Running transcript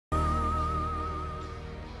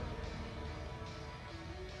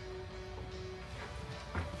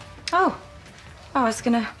Oh. I was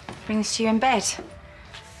gonna bring this to you in bed.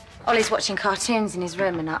 Ollie's watching cartoons in his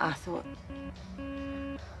room and I thought...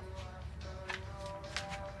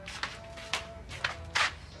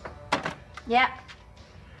 Yeah.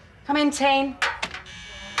 Come in, teen.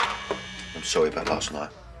 I'm sorry about last night.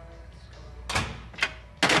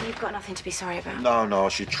 You've got nothing to be sorry about. No, I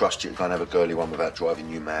should trust you to go and have a girly one without driving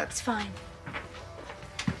you mad. It's fine.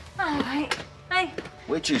 Oh, hey.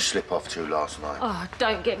 Where'd you slip off to last night? Oh,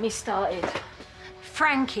 don't get me started.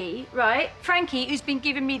 Frankie, right? Frankie, who's been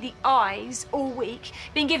giving me the eyes all week,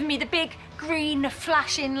 been giving me the big green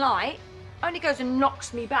flashing light, only goes and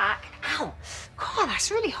knocks me back. Ow! God, that's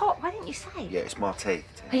really hot. Why didn't you say? Yeah, it's my tea.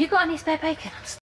 Have you got any spare bacon?